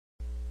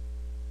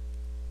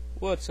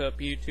What's up,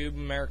 YouTube?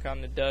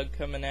 Americana Doug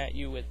coming at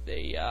you with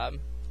a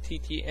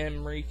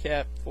TTM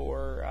recap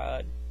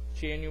for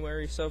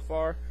January so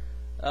far.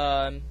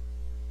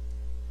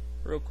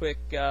 Real quick,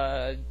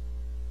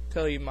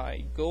 tell you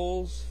my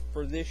goals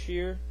for this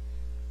year.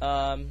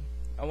 I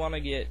want to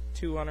get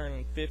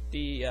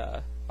 250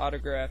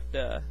 autographed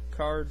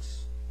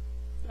cards,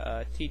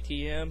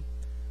 TTM.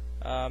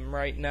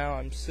 Right now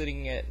I'm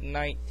sitting at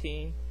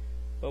 19,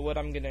 but what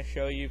I'm going to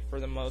show you for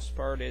the most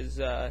part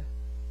is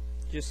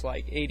just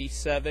like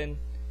 87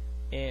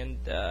 and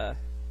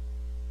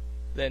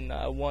then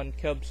one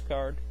Cubs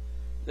card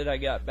that I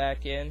got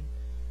back in.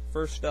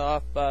 First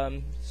off,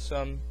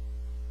 some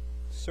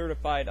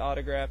certified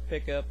autograph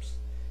pickups.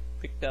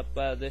 Picked up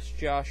this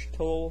Josh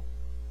Toll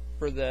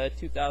for the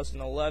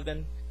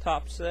 2011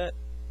 top set,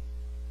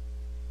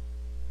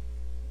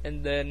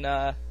 and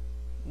then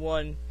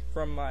one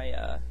from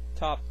my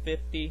top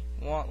 50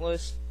 want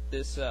list,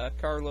 this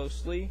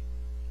Carlos Lee.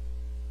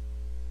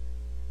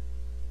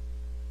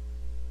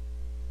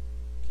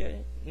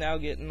 Okay, now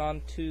getting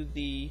on to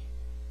the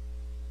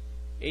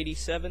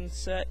 87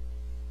 set.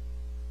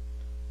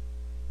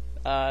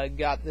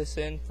 Got this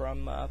in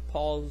from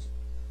Paul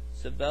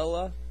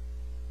Zavella.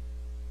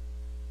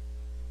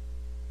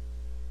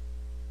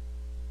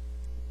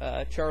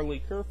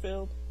 Charlie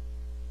Kerfield.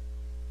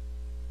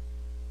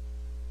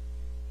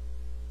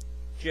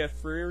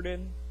 Jeff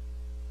Reardon.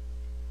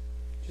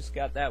 Just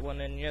got that one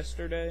in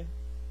yesterday.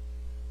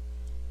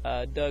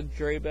 Doug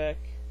Drabeck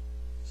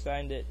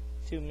signed it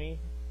to me,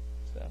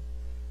 so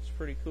it's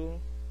pretty cool.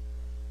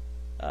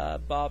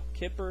 Bob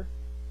Kipper.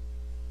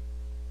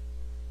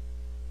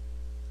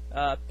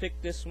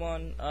 Picked this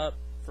one up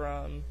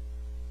from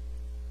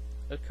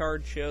a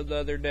card show the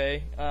other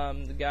day.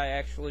 The guy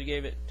actually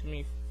gave it to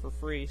me for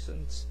free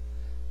since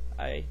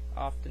I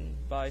often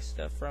buy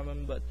stuff from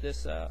him, but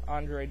this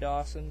Andre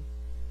Dawson,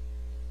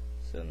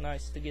 so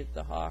nice to get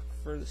the Hawk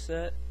for the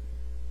set.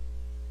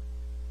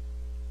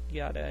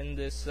 Got in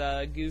this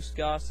Goose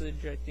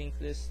Gossage. I think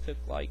this took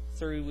like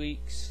 3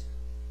 weeks.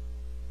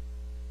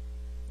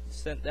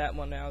 Sent that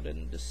one out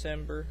in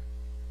December.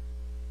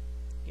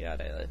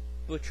 Got a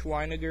Butch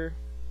Weiniger,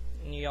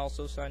 and he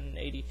also signed an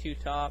 82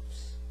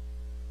 tops.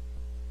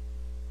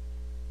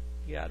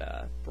 Got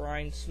a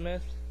Brian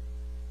Smith.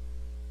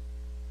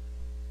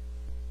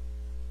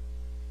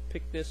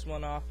 Picked this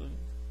one up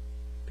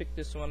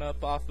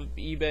off of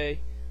eBay.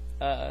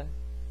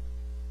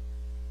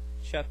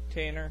 Chuck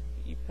Tanner,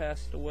 he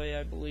passed away,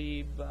 I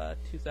believe,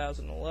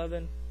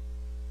 2011.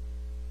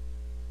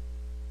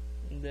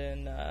 And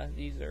then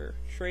these are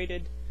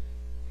traded.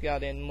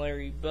 Got in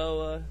Larry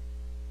Boa,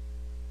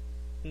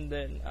 and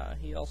then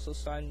he also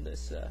signed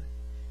this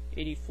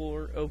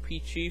 84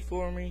 OPG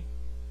for me,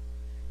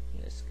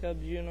 in this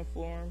Cubs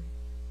uniform,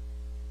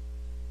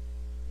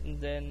 and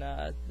then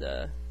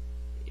the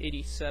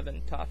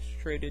 87 tops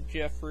traded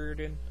Jeff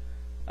Reardon.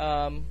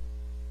 Like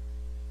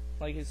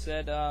I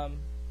said,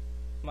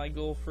 my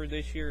goal for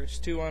this year is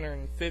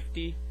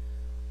 250.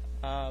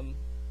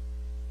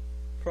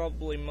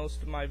 Probably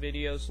most of my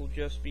videos will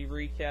just be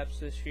recaps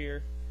this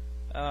year.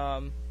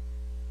 And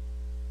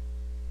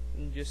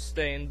just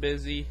staying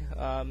busy.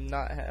 I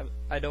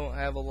don't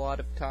have a lot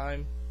of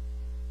time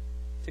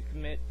to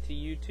commit to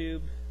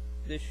YouTube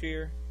this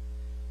year,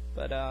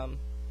 but I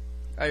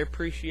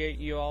appreciate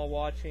you all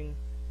watching.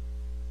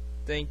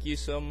 Thank you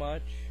so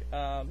much.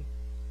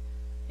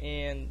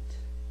 And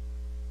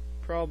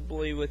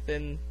probably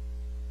within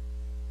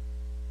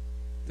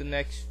the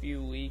next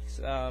few weeks,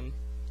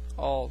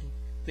 I'll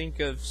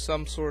think of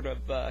some sort of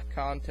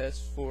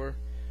contest for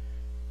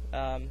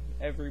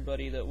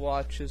everybody that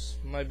watches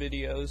my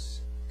videos,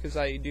 because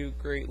I do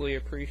greatly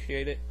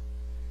appreciate it.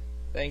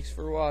 Thanks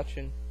for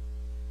watching.